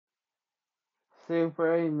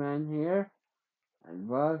Supereddieman here, and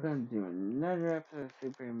welcome to another episode of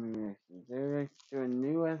Supereddieman Reactions. Today to a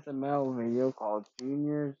new SML video called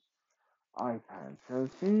Junior's iPad. So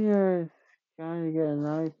Junior is trying to get an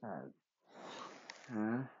iPad.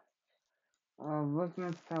 Huh? Looking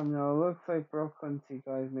at the thumbnail, it looks like Brooklyn Sea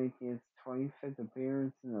Guy is making its 25th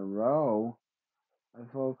appearance in a row, as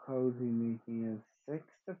well Cozy making his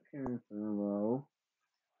 6th appearance in a row.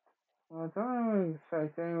 Well, I don't really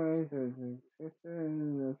expect anyways, there's a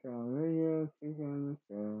video, on the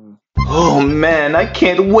show. Oh man, I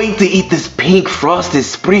can't wait to eat this pink frosted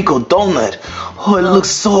sprinkled donut. Oh, it looks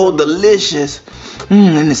so delicious.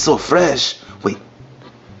 And it's so fresh. Wait.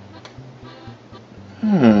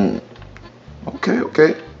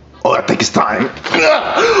 Okay. Oh, I think it's time.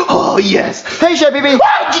 Oh, yes. Hey, Chef BB.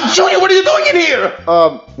 Junior, what are you doing in here?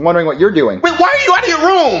 Wondering what you're doing. Wait, why are you out of your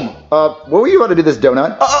room? What were you about to do this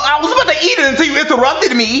donut? I was about to eat it until you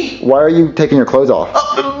interrupted me. Why are you taking your clothes off?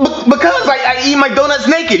 Because I eat my donuts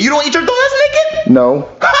naked. You don't eat your donuts naked? No.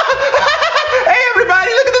 Hey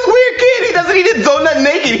everybody, look at this weird kid. He doesn't eat his donut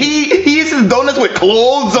naked. He eats his donuts with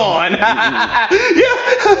clothes on. Yeah,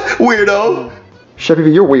 weirdo. Chef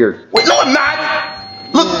BB, you're weird. Wait, no I'm not.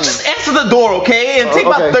 Look, just answer the door, okay? And take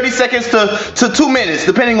about 30 seconds to 2 minutes,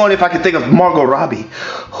 depending on if I can think of Margot Robbie.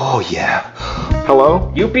 Oh yeah.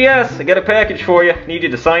 Hello? UPS, I got a package for you. Need you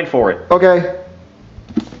to sign for it. Okay.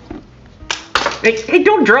 Hey,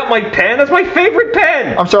 don't drop my pen. That's my favorite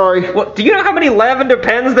pen. I'm sorry. What, do you know how many lavender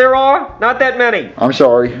pens there are? Not that many. I'm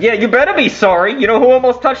sorry. Yeah, you better be sorry. You know who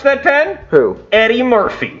almost touched that pen? Who? Eddie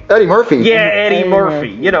Murphy. Eddie Murphy? Yeah, Eddie Murphy.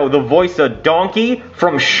 You know, the voice of Donkey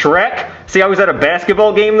from Shrek. See, I was at a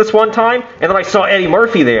basketball game this one time, and then I saw Eddie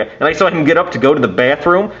Murphy there, and I saw him get up to go to the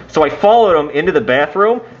bathroom, so I followed him into the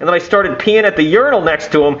bathroom, and then I started peeing at the urinal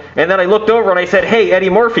next to him, and then I looked over and I said, "Hey, Eddie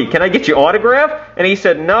Murphy, can I get your autograph?" And he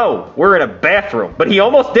said, "No, we're in a bathroom." But he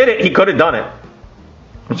almost did it. He could have done it.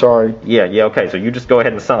 I'm sorry. Yeah, okay, so you just go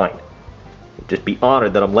ahead and sign. Just be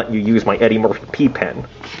honored that I'm letting you use my Eddie Murphy pee pen.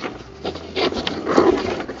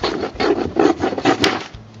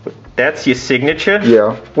 That's your signature?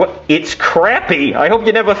 Yeah. What? It's crappy. I hope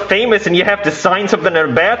you're never famous and you have to sign something in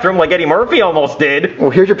a bathroom like Eddie Murphy almost did. Well,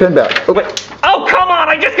 here's your pen back. Oh, oh come on!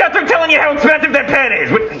 I just got through telling you how expensive that pen is.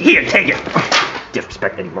 Here, take it.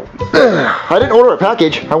 Disrespect Eddie Murphy. I didn't order a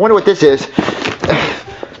package. I wonder what this is.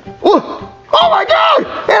 Oh my God!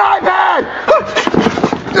 An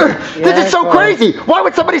iPad! This is so crazy! Why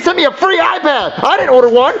would somebody send me a free iPad? I didn't order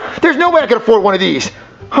one! There's no way I can afford one of these.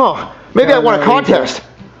 Huh. Maybe I won a contest.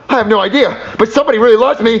 I have no idea, but somebody really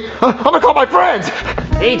loves me. I'm gonna call my friends.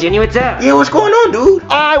 Hey, Junior, what's up? Yeah, what's going on, dude?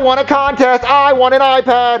 I won a contest. I won an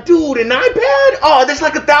iPad. Dude, an iPad? Oh, that's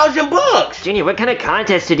like $1,000. Junior, what kind of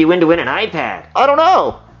contest did you win to win an iPad? I don't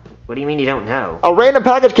know. What do you mean you don't know? A random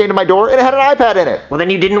package came to my door and it had an iPad in it. Well, then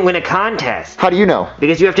you didn't win a contest. How do you know?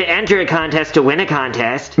 Because you have to enter a contest to win a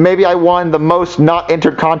contest. Maybe I won the most not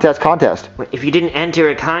entered contest. Well, if you didn't enter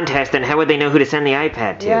a contest, then how would they know who to send the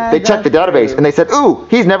iPad to? Yeah, They checked the database and they said, ooh,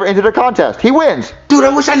 he's never entered a contest. He wins. Dude,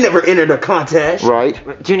 I wish I never entered a contest.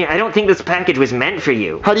 Right. Junior, I don't think this package was meant for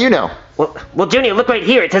you. How do you know? Well, Junior, look right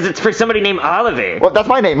here. It says it's for somebody named Oliver. Well, that's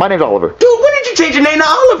my name. My name's Oliver. Dude, when did you change your name to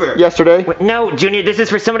Oliver? Yesterday. No, Junior, this is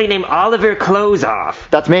for somebody named Oliver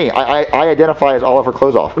Closeoff. That's me. I identify as Oliver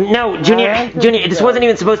Closeoff. No, Junior, this wasn't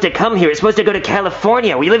even supposed to come here. It's supposed to go to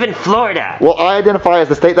California. We live in Florida. Well, I identify as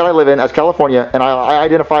the state that I live in as California, and I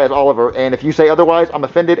identify as Oliver, and if you say otherwise, I'm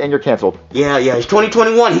offended and you're canceled. Yeah, it's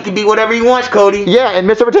 2021. He can be whatever he wants, Cody. Yeah, and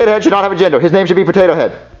Mr. Potato Head should not have a gender. His name should be Potato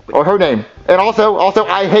Head. Or her name. And also,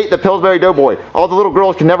 I hate the Pillsbury Doughboy. All the little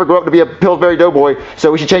girls can never grow up to be a Pillsbury Doughboy,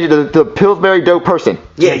 so we should change it to the Pillsbury Dough Person.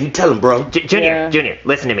 Yeah, you tell him, bro. Junior,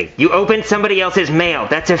 listen to me. You opened somebody else's mail.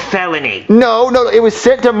 That's a felony. No, it was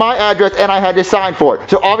sent to my address and I had to sign for it.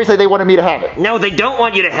 So obviously they wanted me to have it. No, they don't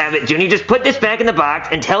want you to have it, Junior. Just put this back in the box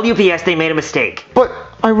and tell UPS they made a mistake. But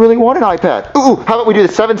I really want an iPad. Ooh, how about we do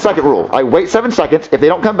the 7-second rule? I wait 7 seconds. If they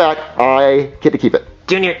don't come back, I get to keep it.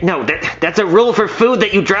 Junior, no, that's a rule for food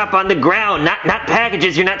that you drop on the ground, not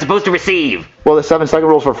packages you're not supposed to receive. Well, the 7-second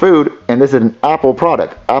rule's for food, and this is an Apple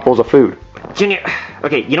product. Apple's a food. Junior,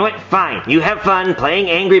 okay, you know what? Fine. You have fun playing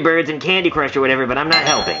Angry Birds and Candy Crush or whatever, but I'm not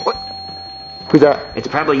helping. What? Who's that? It's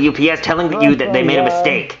probably UPS telling you that they made a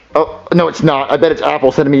mistake. Oh, no, it's not. I bet it's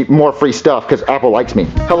Apple sending me more free stuff because Apple likes me.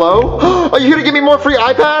 Hello? Are you here to give me more free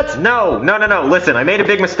iPads? No. Listen, I made a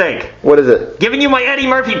big mistake. What is it? Giving you my Eddie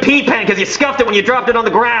Murphy pee pen because you scuffed it when you dropped it on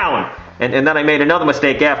the ground. And then I made another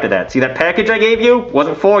mistake after that. See, that package I gave you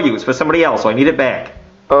wasn't for you. It's for somebody else, so I need it back.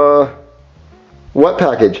 What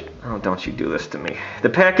package? Oh, don't you do this to me. The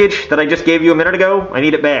package that I just gave you a minute ago, I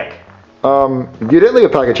need it back. You didn't leave a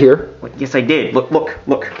package here. Yes, I did. Look.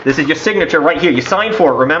 This is your signature right here. You signed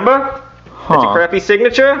for it, remember? That's your crappy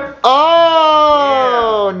signature?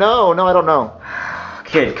 Oh, no, I don't know.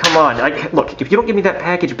 Kid, come on. Look, if you don't give me that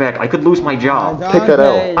package back, I could lose my job. Take that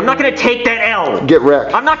L. I'm not gonna take that L. Get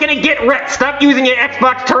wrecked. I'm not gonna get wrecked. Stop using your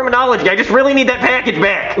Xbox terminology. I just really need that package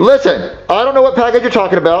back. Listen, I don't know what package you're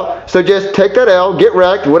talking about, so just take that L, get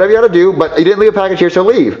wrecked, whatever you gotta do, but you didn't leave a package here, so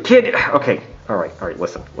leave. Kid, okay. All right,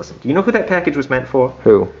 listen. Do you know who that package was meant for?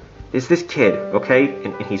 Who? Is this kid, okay?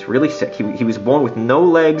 And he's really sick. He was born with no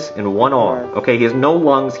legs and one arm, okay? He has no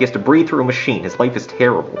lungs. He has to breathe through a machine. His life is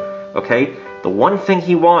terrible, okay? The one thing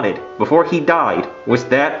he wanted before he died was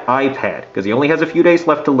that iPad, because he only has a few days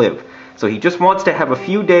left to live. So he just wants to have a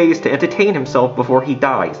few days to entertain himself before he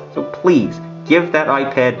dies. So please, give that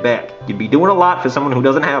iPad back. You'd be doing a lot for someone who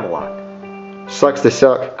doesn't have a lot. Sucks to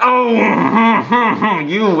suck. Oh,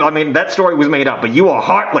 that story was made up, but you are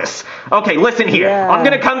heartless. Okay, listen here. Yeah. I'm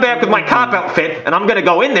gonna come back with my cop outfit, and I'm gonna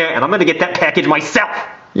go in there, and I'm gonna get that package myself.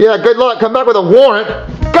 Yeah, good luck. Come back with a warrant.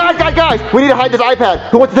 Guys, we need to hide this iPad.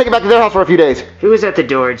 Who wants to take it back to their house for a few days? Who's at the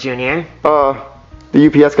door, Junior? The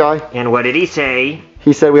UPS guy. And what did he say?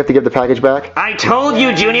 He said we have to give the package back. I told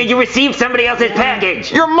you, Junior, you received somebody else's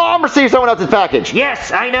package. Your mom received someone else's package.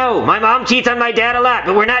 Yes, I know. My mom cheats on my dad a lot,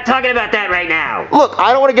 but we're not talking about that right now. Look,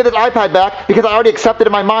 I don't want to get this iPad back because I already accepted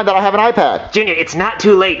in my mind that I have an iPad. Junior, it's not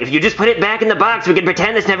too late. If you just put it back in the box, we can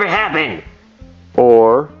pretend this never happened.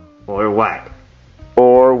 Or what?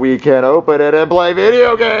 we can open it and play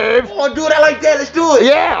video games. Oh, dude, I like that. Let's do it.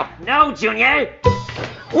 Yeah. No, Junior.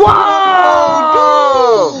 Whoa!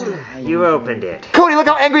 You opened it. Cody, look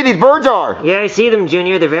how angry these birds are. Yeah, I see them,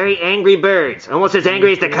 Junior. They're very angry birds. Almost as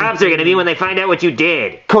angry as the cops are going to be when they find out what you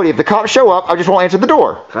did. Cody, if the cops show up, I just won't answer the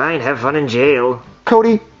door. Fine, have fun in jail.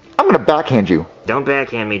 Cody, I'm going to backhand you. Don't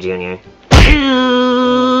backhand me, Junior.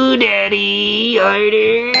 Ooh, Daddy,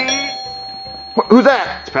 harder. Who's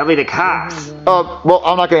that? It's probably the cops. Well,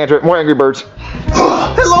 I'm not going to answer it. More angry birds.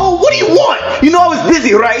 Hello, what do you want? You know I was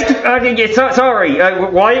busy, right? Sorry.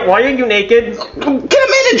 Why are you naked? Can a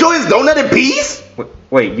man enjoy his donut in peace?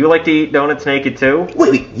 Wait, you like to eat donuts naked too?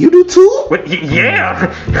 Wait, you do too?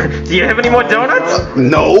 Yeah. Do you have any more donuts?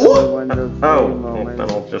 No. Oh, then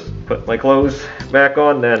I'll just put my clothes back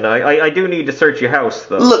on then. I do need to search your house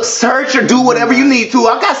though. Look, search or do whatever you need to.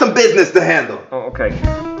 I got some business to handle. Oh, okay.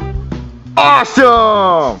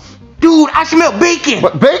 Awesome! Dude, I smell bacon.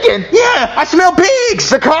 What, bacon? Yeah, I smell pigs.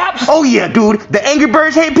 The cops? Oh yeah, dude. The Angry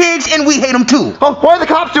Birds hate pigs and we hate them too. Oh, what are the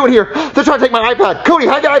cops doing here? They're trying to take my iPad. Cody,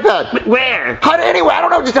 hide the iPad. But where? Hide it anywhere. I don't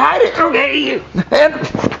know. Just hide it. Okay.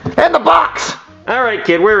 And the box. All right,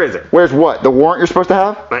 kid. Where is it? Where's what? The warrant you're supposed to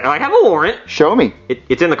have? I have a warrant. Show me.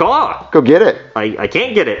 It's in the car. Go get it. I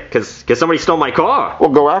can't get it because somebody stole my car. We'll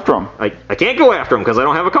go after him. I can't go after him because I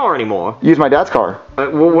don't have a car anymore. Use my dad's car.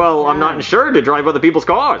 Well, I'm not insured to drive other people's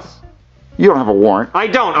cars. You don't have a warrant. I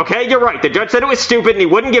don't, okay? You're right. The judge said it was stupid and he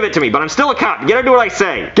wouldn't give it to me, but I'm still a cop. You gotta do what I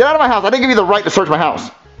say. Get out of my house. I didn't give you the right to search my house.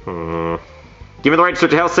 Give me the right to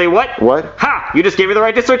search your house, say what? What? Ha! You just gave me the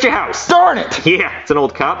right to search your house. Darn it! Yeah, it's an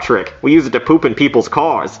old cop trick. We use it to poop in people's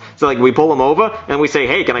cars. So like we pull them over and we say,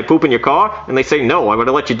 hey, can I poop in your car? And they say, no, I would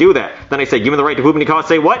have let you do that. Then I say, give me the right to poop in your car,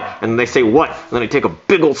 say what? And they say what? And then I take a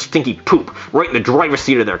big old stinky poop right in the driver's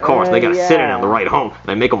seat of their car, so they gotta sit in it on the ride home. And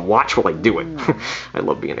I make them watch while I do it. I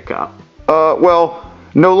love being a cop. Well,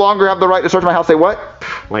 no longer have the right to search my house, say what?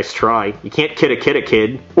 Nice try. You can't kid a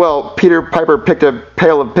kid. Well, Peter Piper picked a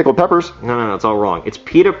pail of pickled peppers. No, it's all wrong. It's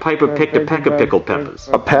Peter Piper picked a peck of pickled peppers.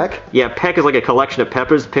 A peck? Yeah, peck is like a collection of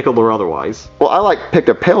peppers, pickled or otherwise. Well, I like picked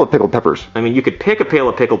a pail of pickled peppers. I mean, you could pick a pail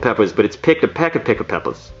of pickled peppers, but it's picked a peck of pickled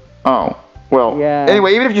peppers. Oh. Well, Yeah.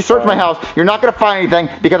 anyway, even if you search my house, you're not going to find anything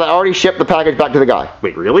because I already shipped the package back to the guy.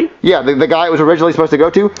 Wait, really? Yeah, the guy it was originally supposed to go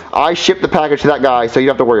to, I shipped the package to that guy, so you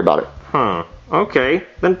don't have to worry about it. Huh. Okay.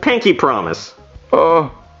 Then pinky promise.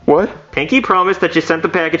 What? Pinky promise that you sent the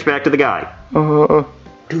package back to the guy.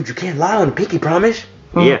 Dude, you can't lie on a pinky promise.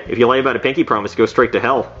 Yeah, if you lie about a pinky promise, you go straight to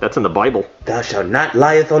hell. That's in the Bible. Thou shalt not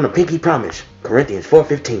lieth on the pinky promise. Corinthians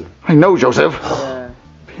 4:15. I know, Joseph. Yeah.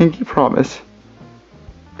 Pinky promise.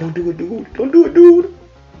 Don't do it, dude. Don't do it, dude.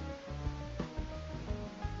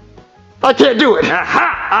 I can't do it.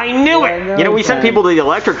 Aha! I knew I it! know You know, we sent that. people to the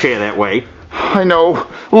electric chair that way. I know.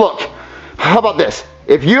 Look, how about this?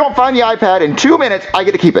 If you don't find the iPad in 2 minutes, I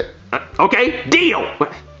get to keep it. Okay, deal!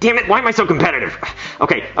 Damn it, why am I so competitive?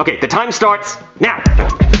 Okay, the time starts now.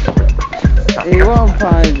 You won't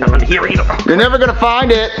find Not it. here either. You're never going to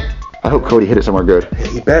find it. I hope Cody hit it somewhere good. Yeah,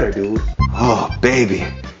 he better, dude. Oh, baby.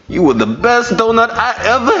 You were the best donut I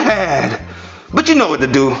ever had. But you know what to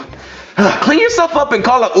do. Clean yourself up and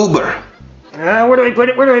call an Uber. Where do I put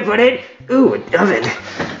it? Ooh, an oven.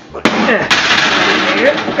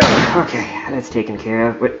 Okay, that's taken care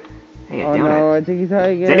of. But hey, a Oh donut. no, I think he's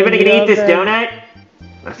trying to get Is anybody in the gonna eat this oven. donut?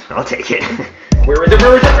 I'll take it. Where is it?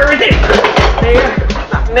 Where is it? Where is it? There.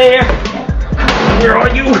 There. Where are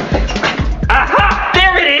you? Aha!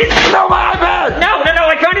 There it is! No, my iPad! No,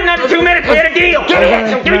 I found it in under 2 minutes. We had a deal. Give me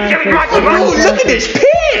it. Give me my Oh, look at this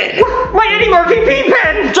pen! My Eddie Murphy pea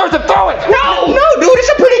pen. Joseph, throw it! No, dude, it's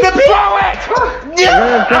a pretty good pen! Throw it!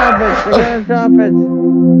 They're gonna drop it.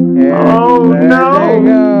 Oh There they no!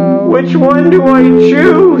 go. Which one do I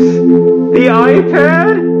choose? The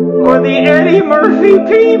iPad or the Eddie Murphy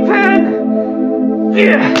pea pen?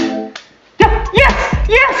 Yeah.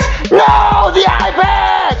 Yes! No, the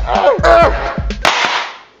iPad!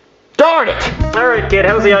 Darn it! All right, kid.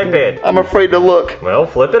 How's the iPad? I'm afraid to look. Well,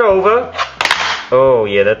 flip it over. Oh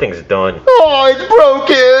yeah, that thing's done. Oh, it's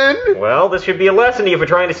broken! Well, this should be a lesson to you for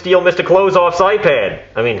trying to steal Mr. Closeoff's iPad.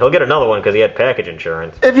 I mean, he'll get another one because he had package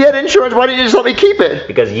insurance. If you had insurance, why didn't you just let me keep it?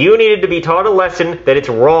 Because you needed to be taught a lesson that it's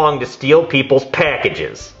wrong to steal people's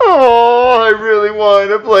packages. Oh, I really want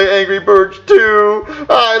to play Angry Birds 2.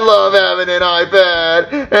 I love having an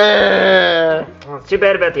iPad. Well, it's too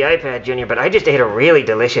bad about the iPad, Junior, but I just ate a really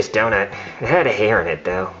delicious donut. It had a hair in it,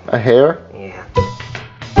 though. A hair? Yeah.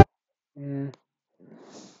 Yeah.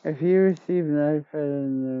 If you receive an iPad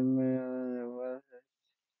in the mail and it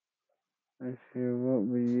wasn't, what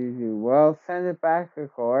would you do? Well, send it back,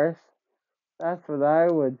 of course. That's what I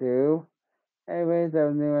would do. Anyways, that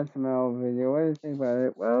was new SML video. What do you think about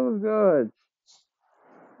it? Well, it was good.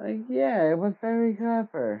 Like, yeah, it was very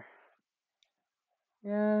clever.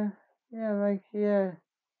 Yeah, like the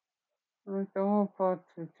whole plot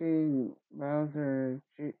between Bowser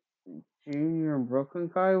Jr. and Brooklyn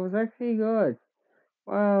guy was actually good.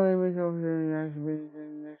 Well, it was over there. Next week,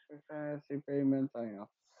 Supereddieman signing off.